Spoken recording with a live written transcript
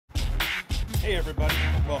Hey everybody,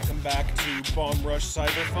 welcome back to Bomb Rush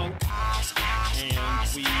Cyberfunk,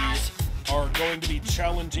 and we are going to be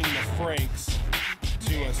challenging the Franks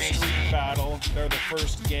to a street battle. They're the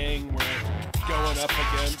first gang we're going up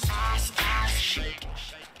against.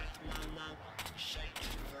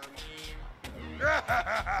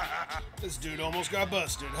 This dude almost got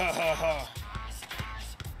busted, ha ha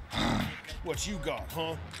ha. What you got,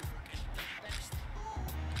 huh?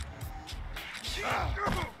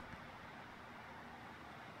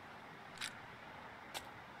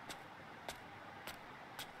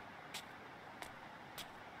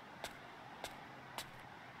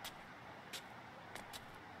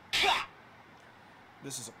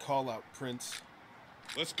 This is a call-out, Prince.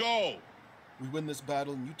 Let's go! We win this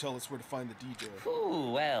battle and you tell us where to find the DJ.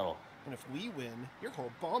 Ooh, well. And if we win, your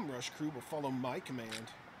whole Bomb Rush crew will follow my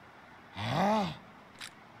command. Huh?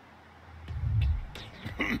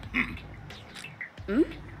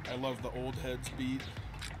 I love the Oldheads beat.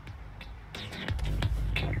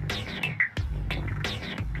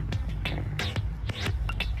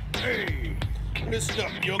 Hey, listen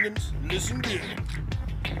up, youngins. Listen good.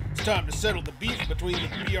 It's time to settle the beef between the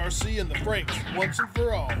BRC and the Franks once and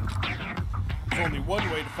for all. There's only one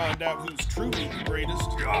way to find out who's truly the greatest,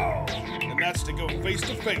 and that's to go face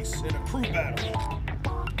to face in a crew battle.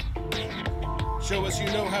 Show us you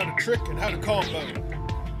know how to trick and how to combo.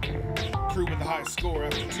 Crew with the highest score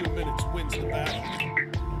after 2 minutes wins the battle.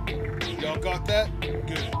 Y'all got that?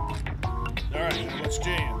 Good. Alright, now let's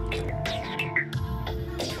jam.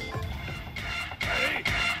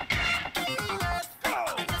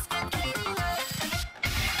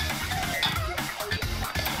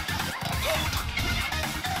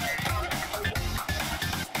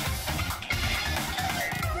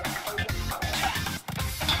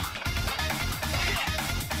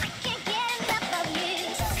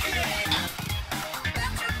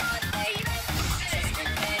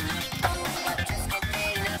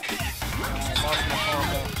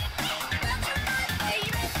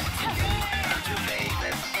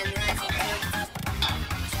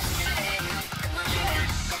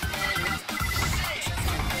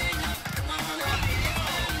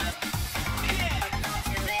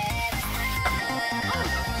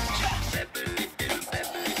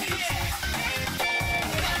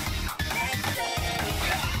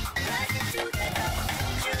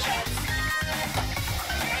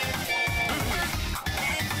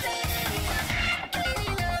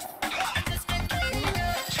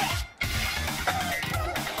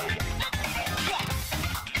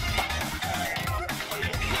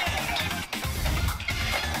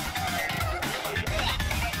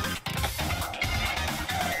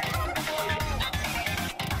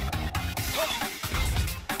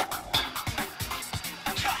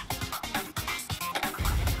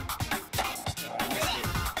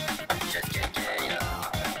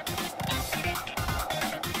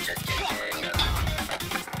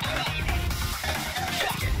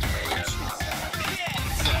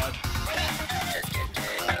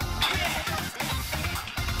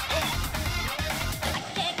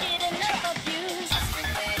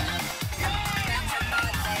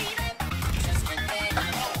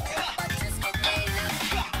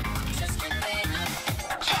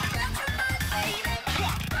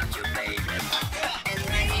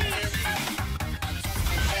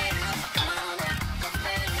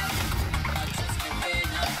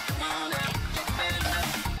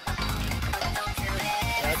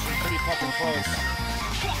 Close.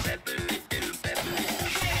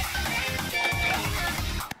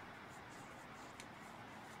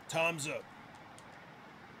 Time's up.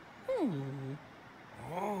 Oh.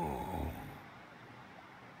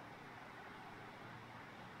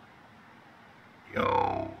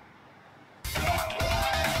 Yo,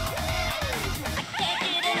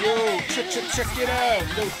 check it out.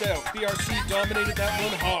 No doubt, BRC dominated that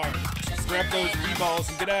one hard. Grab those B-balls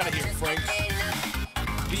and get out of here, Franks.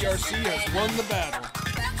 BRC has won the battle.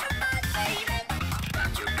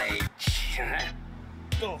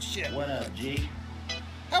 Bullshit. What up, G?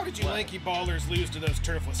 How did you lanky ballers lose to those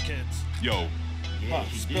turfless kids? Yo. Yeah,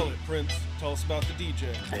 Spill it, Prince. Tell us about the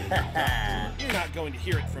DJ. You're not going to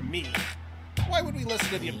hear it from me. Why would we listen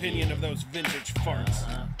to the opinion of those vintage farts?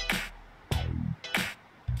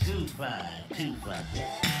 Too fine, too fine.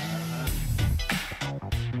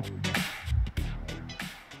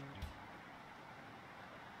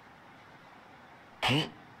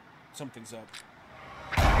 Something's up.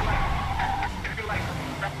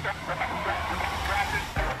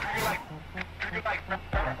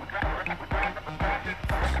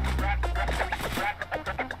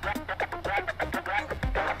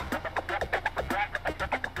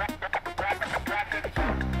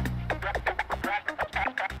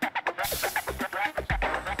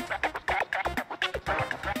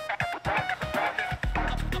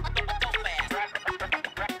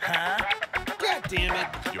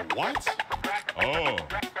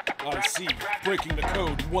 BRC, breaking the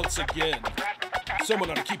code once again. Someone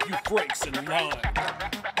ought to keep you Franks in line.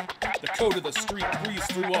 The code of the street breathes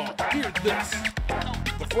through all. Hear this.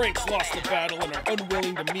 The Franks lost the battle and are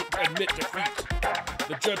unwilling to admit defeat.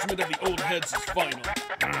 The judgment of the Oldheads is final.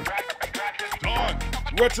 Done.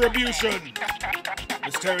 Retribution!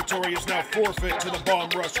 This territory is now forfeit to the Bomb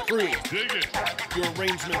Rush crew. Dig it. Your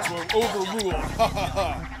arrangements were overruled. Ha ha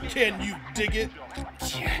ha. Can you dig it?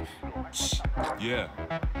 Yeah.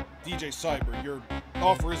 DJ Cyber, your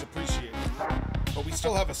offer is appreciated. But we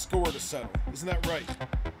still have a score to settle. Isn't that right?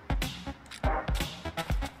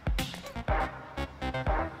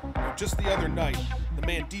 Now, just the other night, the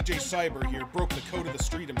man DJ Cyber here broke the code of the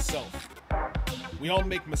street himself. We all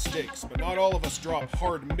make mistakes, but not all of us drop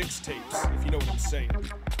hard mixtapes, if you know what I'm saying.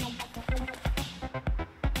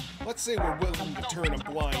 Let's say we're willing to turn a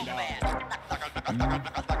blind eye.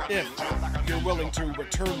 If you're willing to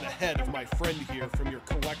return the head of my friend here from your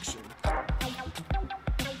collection.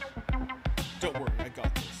 Don't worry, I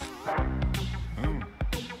got this.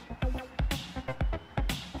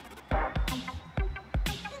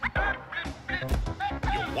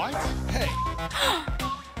 You what? Hey!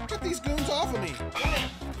 Get these goons off of me!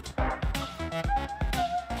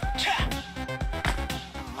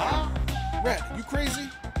 Red, you crazy?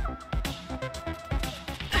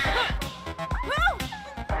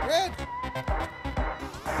 Red!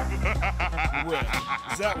 Red,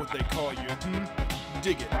 is that what they call you,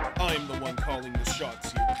 Dig it, I'm the one calling the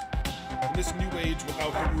shots here. In this new age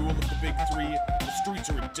without the rule of the big three, the streets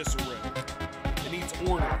are in disarray. It needs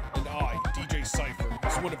order, and I, DJ Cypher,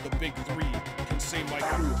 as one of the big three, can say my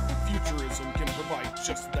crew, Futurism, can provide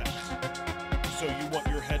just that. So you want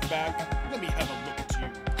your head back? Let me have a look at you.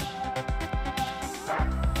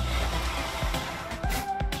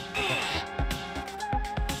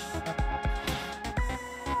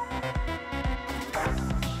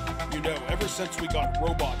 You know, ever since we got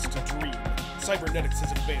robots to dream, cybernetics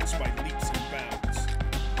has advanced by leaps and bounds.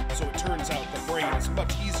 So it turns out the brain is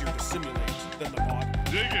much easier to simulate than the body.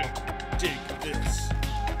 Dig it. Dig this.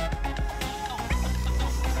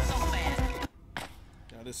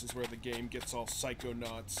 Now this is where the game gets all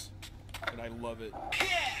psychonauts, and I love it.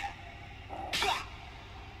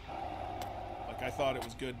 Like, I thought it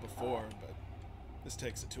was good before, but this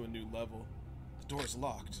takes it to a new level. The door's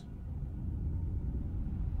locked.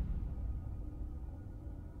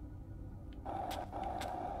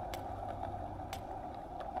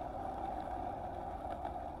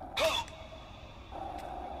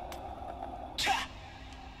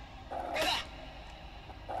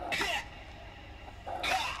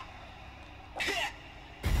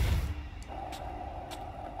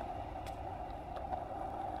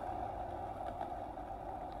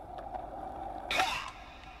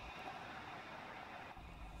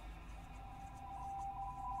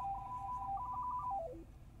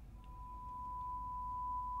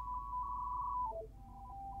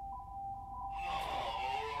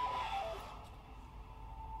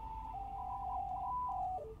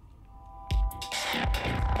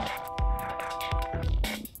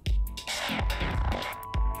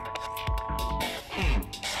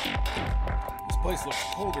 This place looks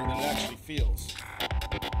colder than it actually feels.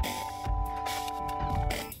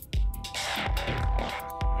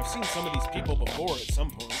 I've seen some of these people before at some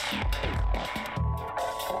point.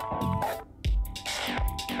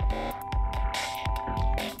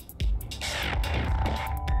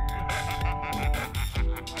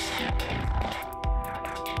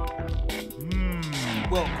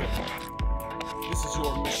 Welcome. This is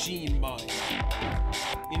your machine mind.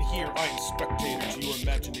 In here, I am spectator to your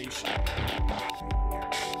imagination.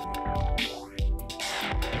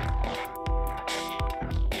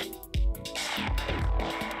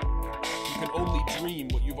 You can only dream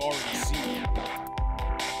what you've already seen.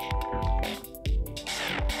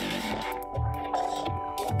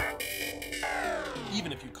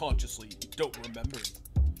 Even if you consciously don't remember it.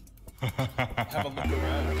 Have a look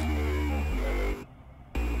around.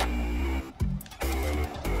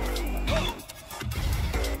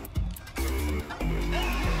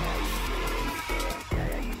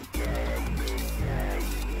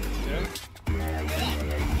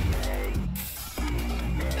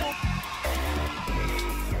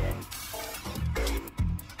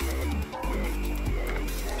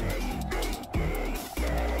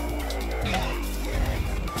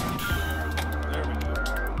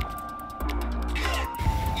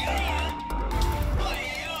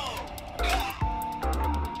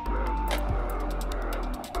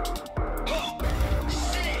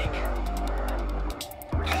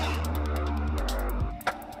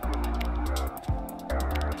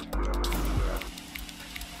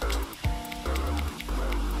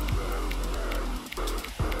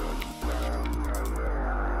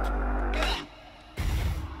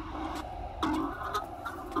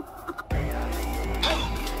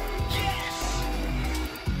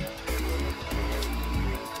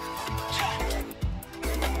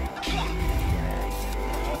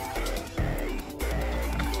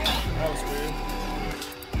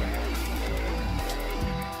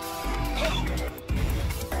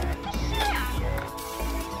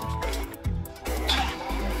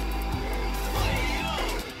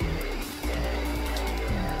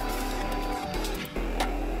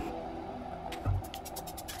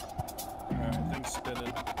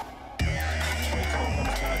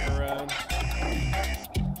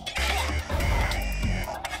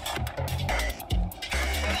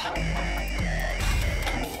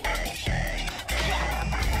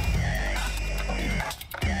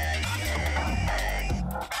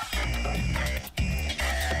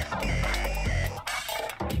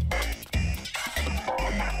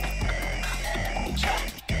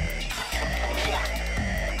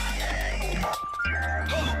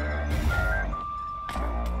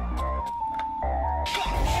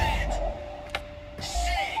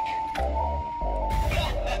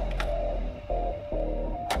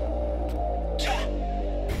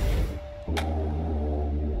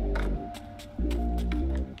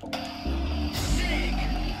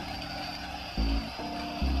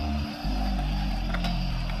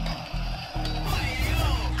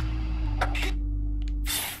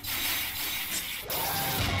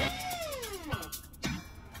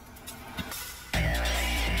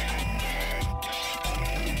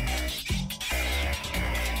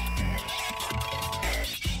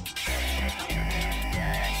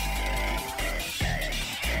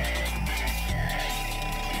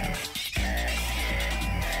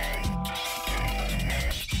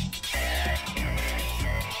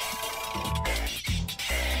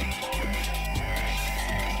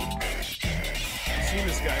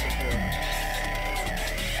 this guy before.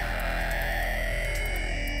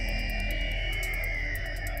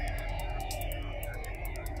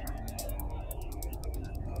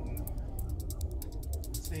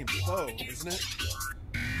 His name's Bo, isn't it?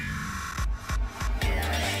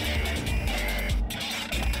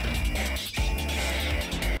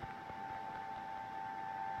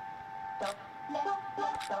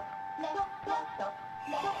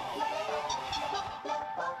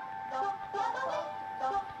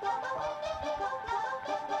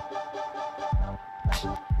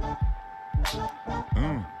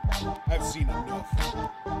 I've seen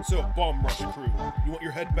enough. So, Bomb Rush crew, you want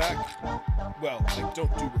your head back? Well, I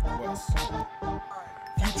don't do requests.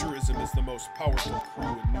 Futurism is the most powerful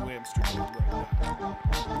crew in New Amsterdam right now.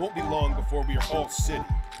 It won't be long before we are all city.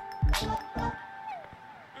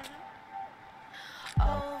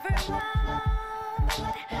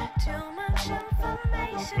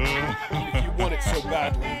 If you want it so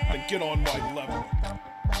badly, then get on my level.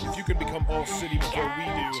 If you can become all city before we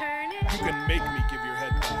do, you can make me give your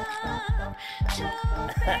head back.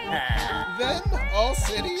 Then, all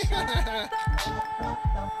city?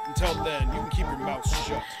 Until then, you can keep your mouth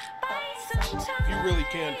shut. If you really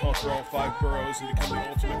can conquer all 5 boroughs and become the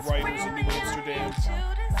ultimate writers in New Amsterdam,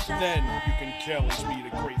 then you can challenge me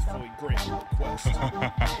to gracefully grant your request.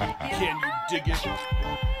 Can you dig it?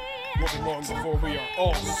 Won't be long before we are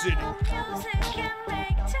all city.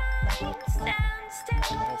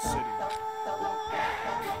 All city.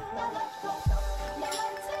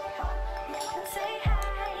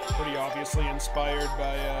 Pretty obviously inspired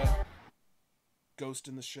by Ghost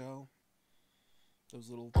in the Shell. Those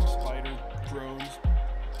little spider drones.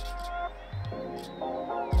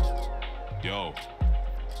 Yo.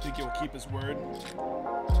 Think he'll keep his word?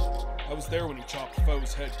 I was there when he chopped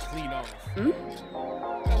Foe's head clean off.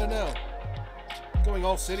 I don't know. Going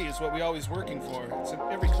all city is what we always working for. It's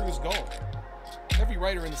every crew's goal. Every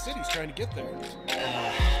writer in the city's trying to get there.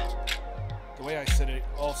 The way I said it,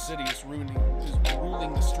 all city is ruling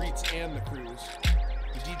the streets and the crews.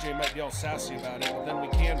 The DJ might be all sassy about it, but then we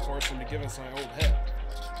can force him to give us my old head.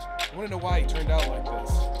 I want to know why he turned out like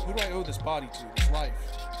this. Who do I owe this body to, this life?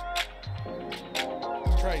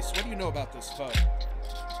 Trice, what do you know about this foe?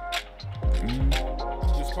 He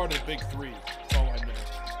was part of the Big Three, that's all I know.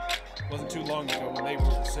 It wasn't too long ago when they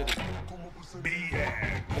ruled the city.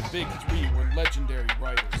 The Big Three were legendary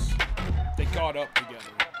writers. They got up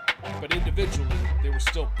together. But individually, they were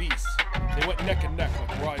still beasts. They went neck and neck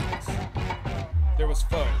like rivals. There was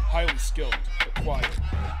Foe, highly skilled, but quiet.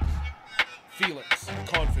 Felix,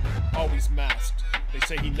 confident, always masked. They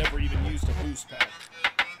say he never even used a boost pad.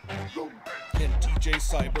 And DJ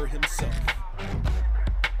Cyber himself.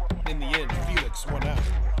 In the end, Felix won out.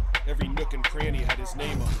 Every nook and cranny had his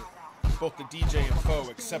name on it. Both the DJ and Foe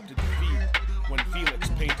accepted defeat when Felix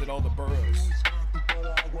painted all the boroughs.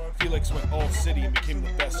 Felix went all city and became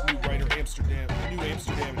the best new writer New Amsterdam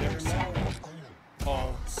had ever seen.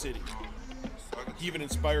 All city. He even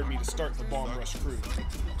inspired me to start the Bomb Rush crew.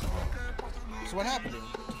 So what happened to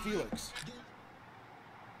Felix?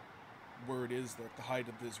 Word is that at the height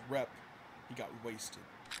of his rep, he got wasted.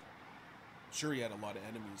 Sure, he had a lot of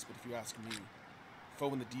enemies, but if you ask me, Foe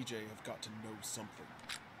and the DJ have got to know something.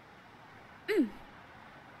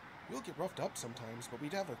 We'll get roughed up sometimes, but we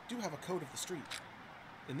do have a code of the street.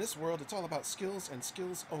 In this world, it's all about skills and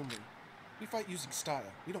skills only. We fight using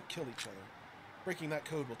style. We don't kill each other. Breaking that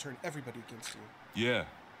code will turn everybody against you. Yeah.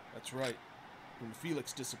 That's right. When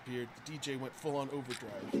Felix disappeared, the DJ went full-on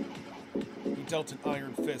overdrive. He dealt an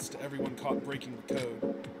iron fist to everyone caught breaking the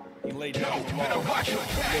code. He laid down the law, no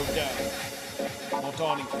doubt, while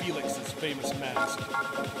donning Felix's famous mask.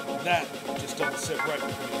 That just doesn't sit right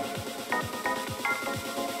with me.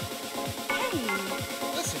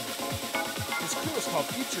 Listen, his crew is called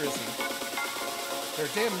Futurism. They're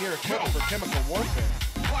damn near equipped for chemical warfare.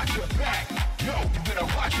 Watch your back. Yo, you better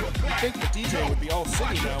watch your back. You'd think the DJ would be all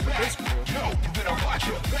city now with this crew. Yo, you better watch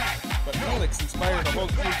your back. But Felix inspired a whole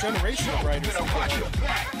new generation of writers to Watch your get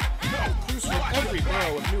back. Crews from every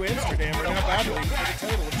borough of New Amsterdam are now battling for the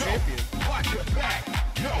title of champion. Watch your back.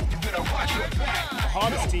 Yo, you better watch your back. The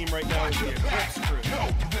hottest team right now is the Eclipse crew.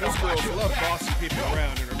 Those girls love bossing people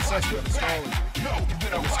around and are obsessed with astrology.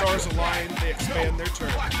 When the stars align, they expand their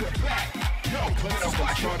turn. Eclipse has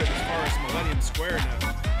been spotted as far as Millennium Square now.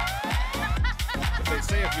 But they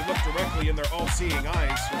say if you look directly in their all-seeing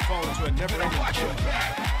eyes, you'll fall into a never-ending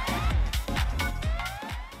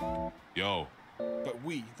coma. Yo. But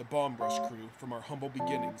we, the Bomb Rush crew, from our humble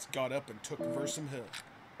beginnings, got up and took Versum Hill.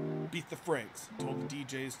 Beat the Franks, told the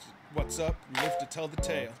DJs what's up, and lived to tell the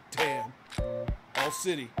tale. Damn. All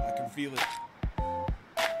city, I can feel it.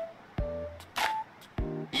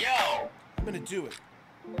 I'm gonna do it.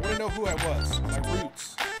 I wanna know who I was, my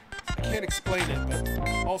roots. I can't explain it,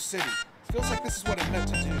 but all city. Feels like this is what I'm meant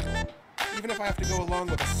to do. Even if I have to go along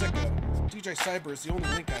with a sicko, DJ Cyber is the only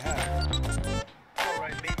link I have.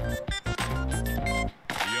 Alright, baby.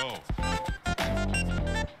 Yo.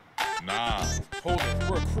 Nah. Hold it,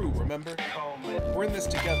 we're a crew, remember? Oh, man. We're in this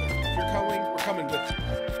together. If you're coming, we're coming with you.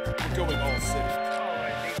 We're going all city.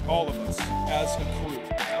 Alright, baby. All of us, as a crew.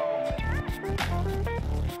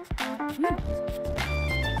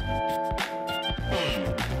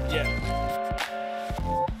 Yeah,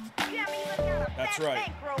 that's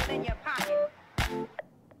right. In your pocket.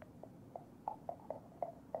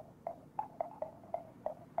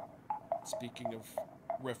 Speaking of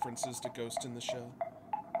references to Ghost in the Shell.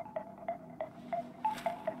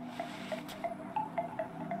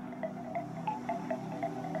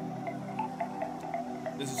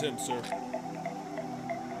 This is him, sir.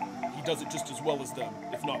 He does it just as well as them,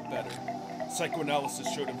 if not better.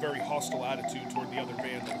 Psychoanalysis showed a very hostile attitude toward the other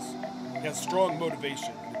vandals. He has strong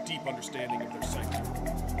motivation and a deep understanding of their psyche.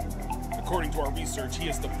 According to our research, he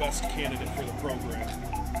is the best candidate for the program.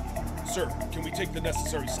 Sir, can we take the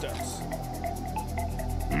necessary steps?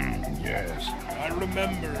 Yes. I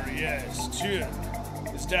remember, yes, too.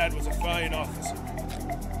 His dad was a fine officer.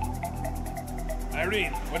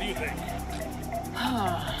 Irene, what do you think?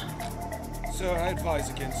 Sir, I advise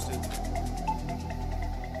against it.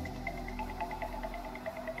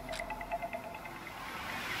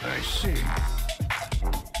 I see.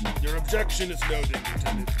 Your objection is noted,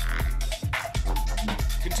 Lieutenant.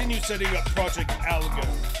 Continue setting up Project Algo.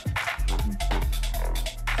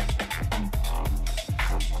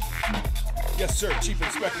 Yes, sir, Chief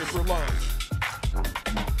Inspector for launch.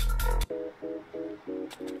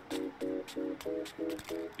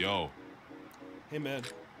 Yo. Hey, man.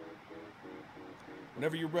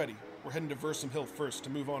 Whenever you're ready, we're heading to Versum Hill first to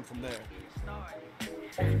move on from there.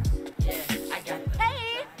 Hey!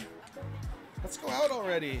 Let's go out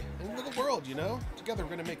already. Into the world, you know? Together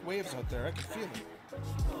we're gonna make waves out there. I can feel it.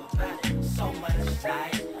 So much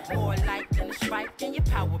light, more light than a spike in your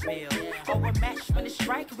power bill. Or a match when it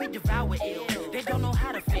strike, we devour ill. They don't know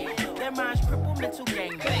how to feel. Their minds cripple mental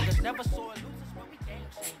gang bangers. Never saw losers when we game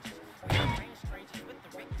changers. We are brain strangers with the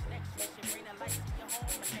Ricky's next mission. Bring the lights to your home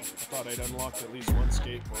and next. I thought I'd unlocked at least one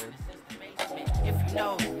skateboard. If you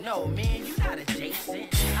know, you know, man, you not adjacent.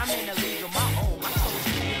 I'm in a league of my own. My soul's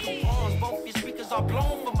musical arms. Both your speakers are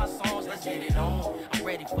blown for my songs. Let's get it on. I'm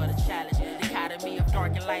ready for the challenge. The academy of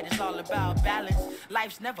dark and light is all about balance.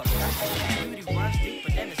 Life's never perfect. Beauty runs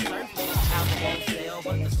deeper than the surface. Album won't sell,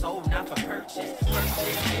 but the soul not for purchase.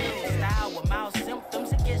 Perfect style with mild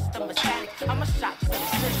symptoms against the static. I'm a shock to the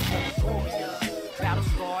system. Warrior. Battle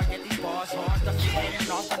scar, get these bars hard. The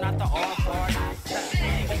feeling off and not the R part.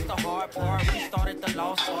 It's the hard part. We started the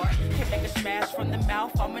lost art. Can make a smash from the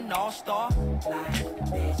mouth. I'm an all-star. Like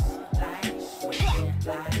this, like swing,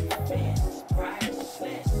 like this,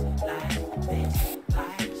 priceless. Like this,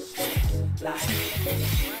 like swing, like this,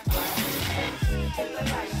 priceless. Hit the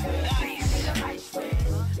light switch, need a light switch.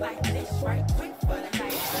 Like this, right quick for the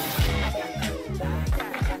light switch. I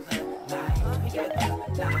got the light, we got the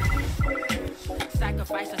light.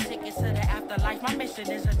 Sacrifice a ticket to the afterlife. My mission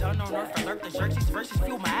isn't done on earth. Alert the jerseys versus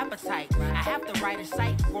fuel my appetite. I have the right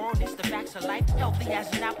insight. World needs the facts of life. Healthy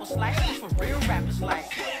as an apple slice. This for real rappers like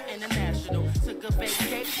international. Took a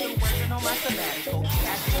vacation, working on my sabbatical.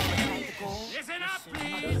 Casual and tactical. Listen up,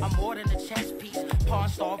 please. I'm more than a chess piece. Pawn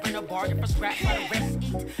starving a bargain for scraps while the rest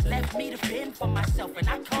eat. Left me to fend for myself and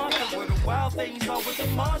I conquer where the wild things are with the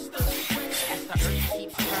monsters. As the earth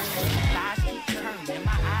keeps turning, lies keep turning.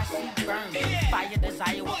 My eyes see burning. Fire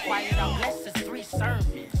desire will quiet out less than 3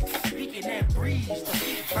 sermons. Speaking that breeze to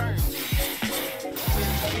be burned. You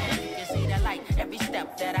can see that light every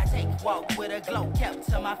step that I take. Walk with a glow kept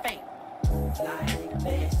to my fate. Like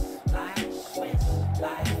this, like switch,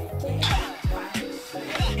 like this, like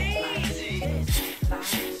switch, like this, like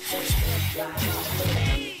switch, like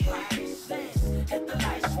this, like this. Hit the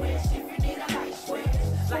light switch if you need a light switch.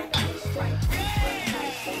 Like this, right there,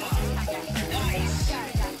 light switch. I got the light,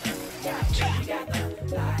 we got the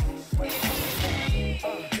light switch.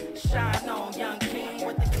 Shine on, young king,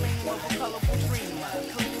 with the gleam of a colorful dreamer.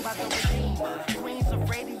 Clean by the redeemer, queens of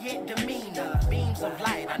radiant demeanor. Beams of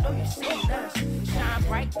light, I know you've seen us. Shine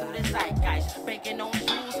bright through the zeitgeist. Baking on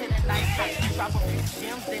shoes, hitting like ice. Drop a few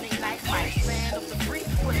gems, then ignite mics. Land of the free,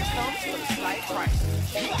 when it comes to a slight price.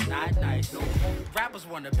 It's not nice. Rappers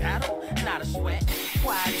want to battle, not a sweat.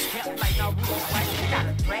 Quiet kept like Naruto White. Not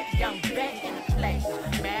a threat, young bet in the place.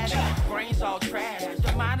 Mad, brains all trash.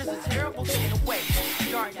 The mind is a terrible thing to waste.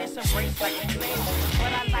 darkness embrace like a flame.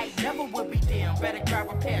 But I like never would be dim. Better grab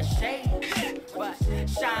a pair of shades. But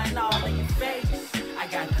shine all in your face. I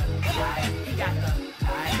got the light, he got the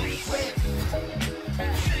light switch.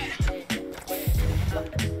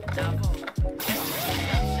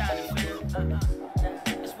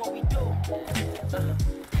 That's what we do.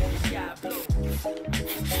 Sky blue.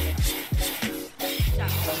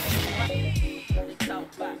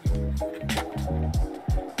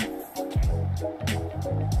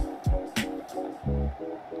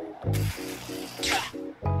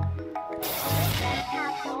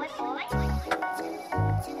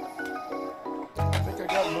 I think I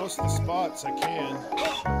got most of the spots I can.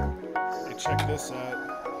 Hey, check this out.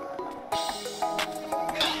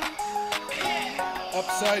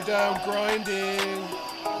 Upside down grinding.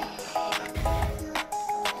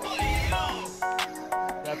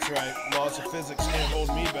 That's right. Laws of physics can't hold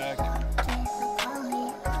me back.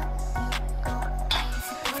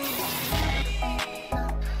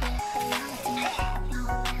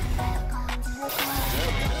 There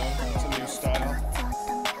we go. That's a new style.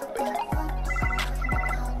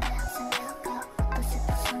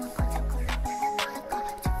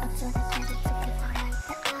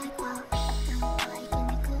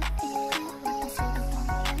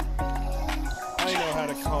 I know how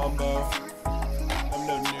to combo. I'm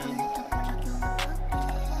no noob.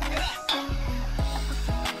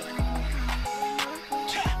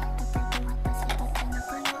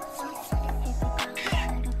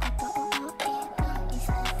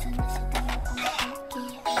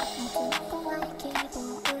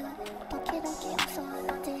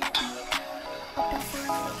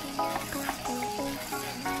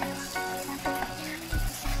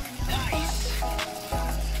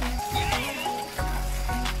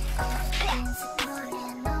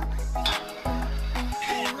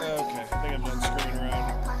 Okay, I think I'm done screwing around.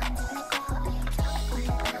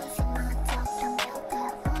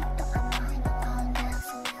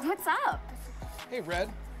 What's up? Hey, Red.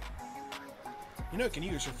 You know you can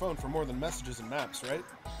use your phone for more than messages and maps, right?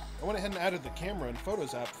 I went ahead and added the camera and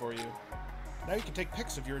photos app for you. Now you can take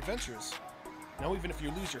pics of your adventures. Now even if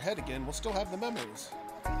you lose your head again, we'll still have the memories.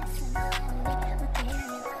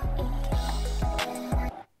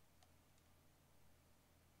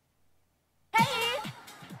 Hey!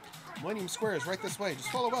 Millennium Square is right this way. Just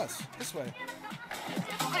follow us. This way.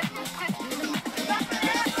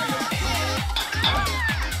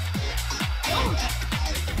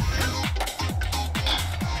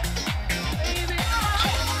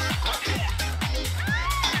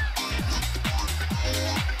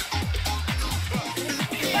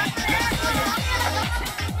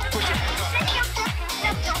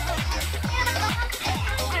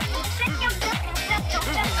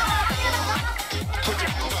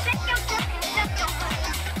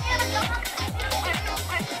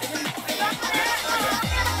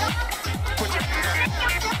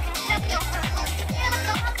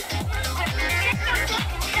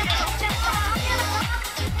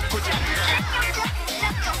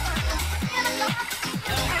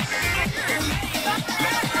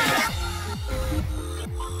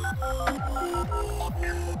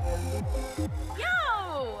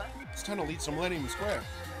 Yo! It's time to lead some Millennium Square.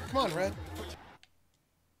 Come on, Red.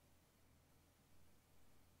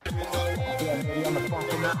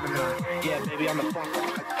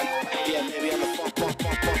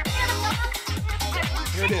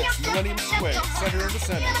 Here it is, Millennium Square, center of the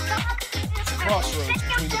center. It's a crossroads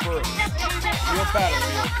between the boroughs. Real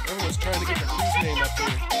battlefield. Everyone's trying to get their crew's name up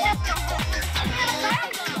here.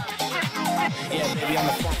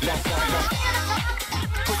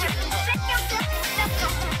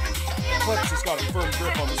 Flex has got a firm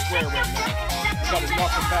grip on the square right now. We've got to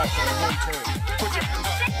knock them back for their home turn.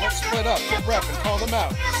 Let's split up, get rep, and call them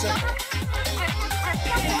out. Simple.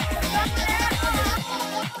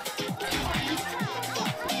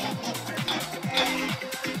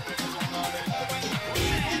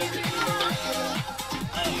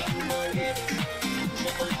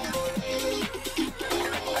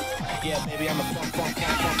 Yeah, baby, I'm a funk.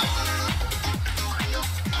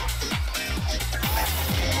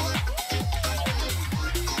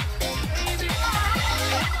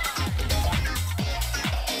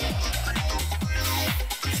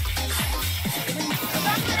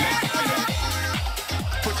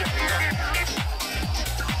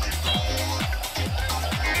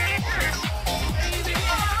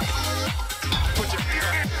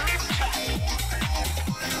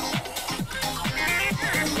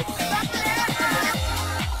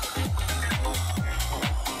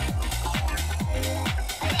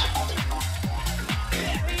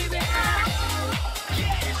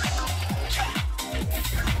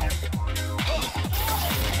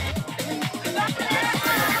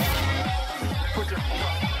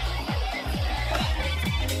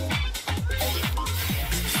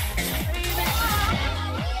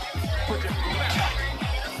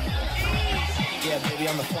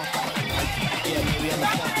 the funk. Yeah, baby, I'm the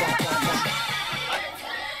funk.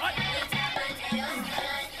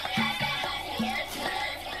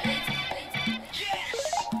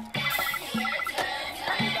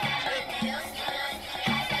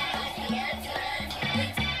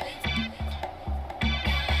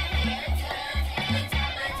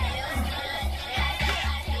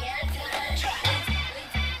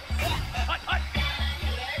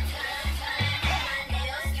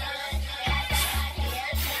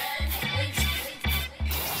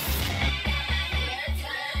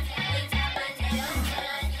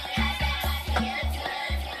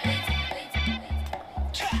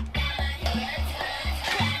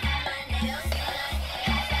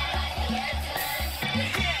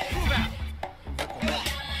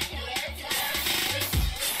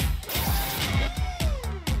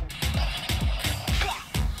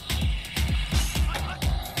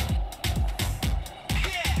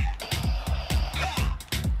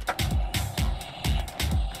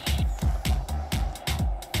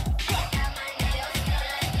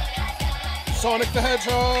 Sonic the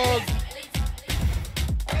Hedgehog!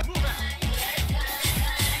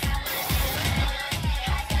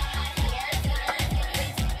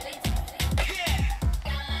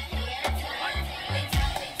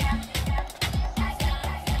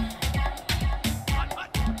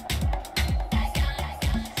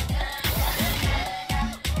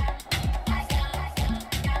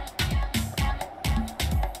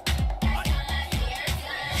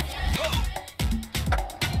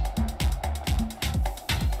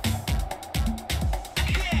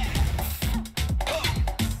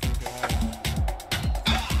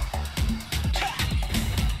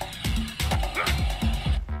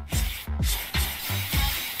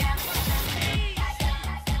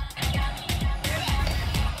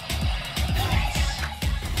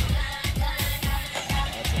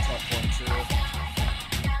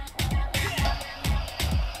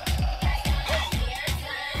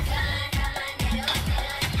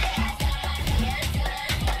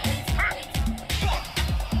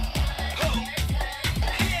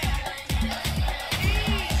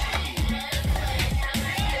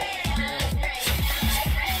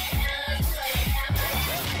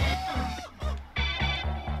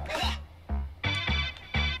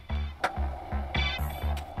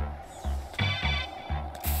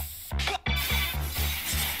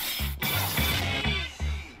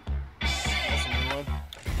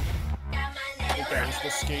 That was the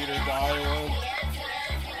skater guy one.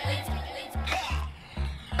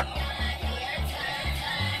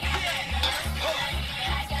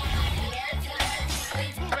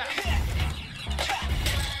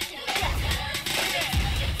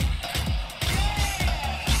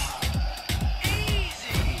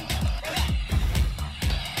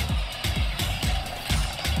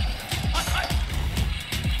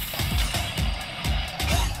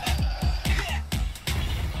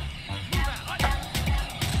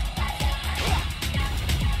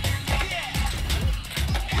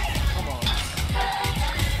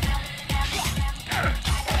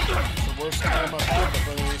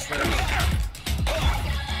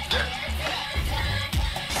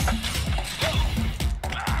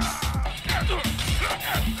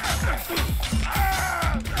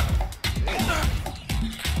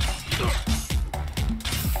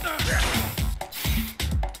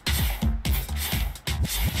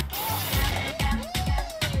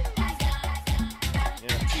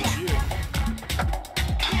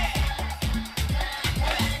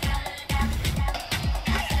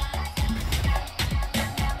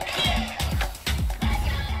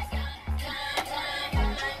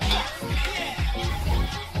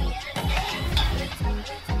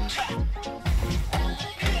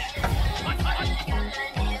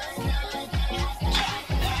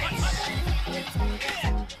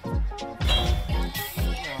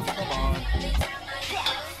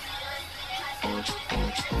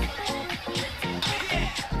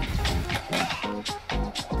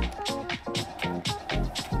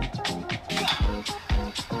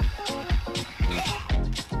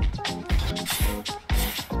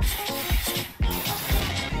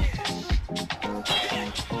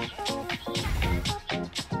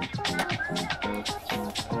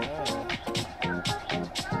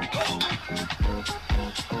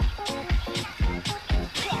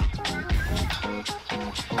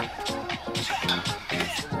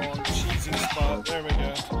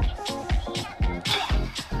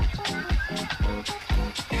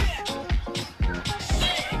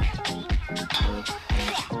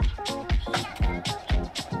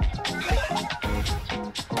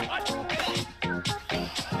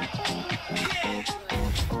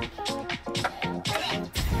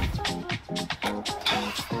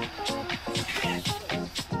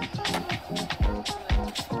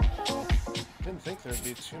 like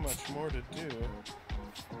there'd be too much more to do,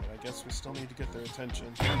 but I guess we still need to get their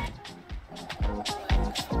attention.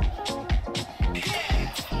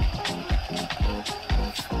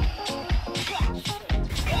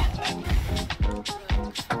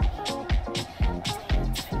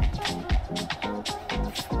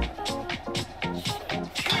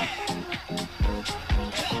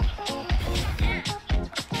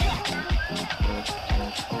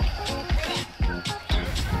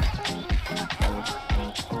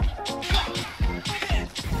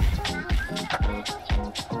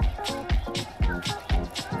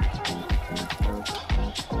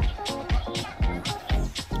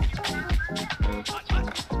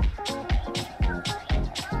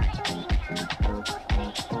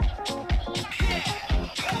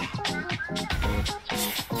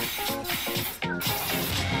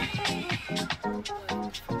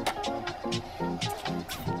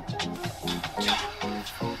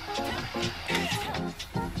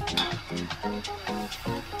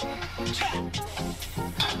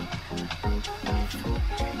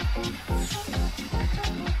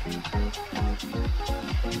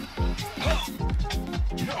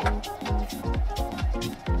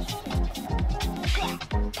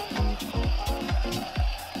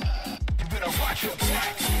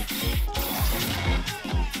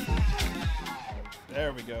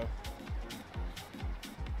 There we go.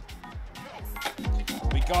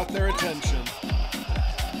 We got their attention.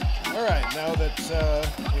 Alright, now that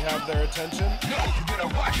we have their attention,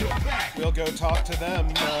 we'll go talk to them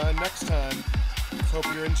next time. Hope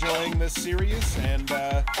you're enjoying this series, and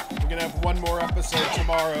we're gonna have one more episode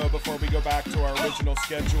tomorrow before we go back to our original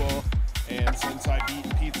schedule. And since I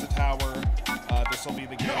beat Pizza Tower, this will be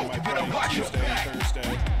the game I play Tuesday and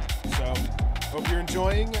Thursday. So, hope you're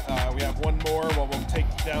enjoying. We have one more where we'll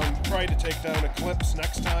try to take down Eclipse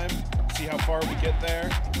next time, see how far we get there,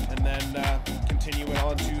 and then continue it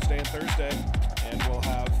on Tuesday and Thursday. And we'll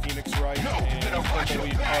have Phoenix Wright and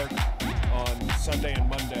Tumbleweed Park on Sunday and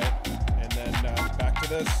Monday, and then back to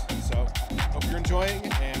this. So, hope you're enjoying,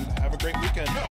 and have a great weekend.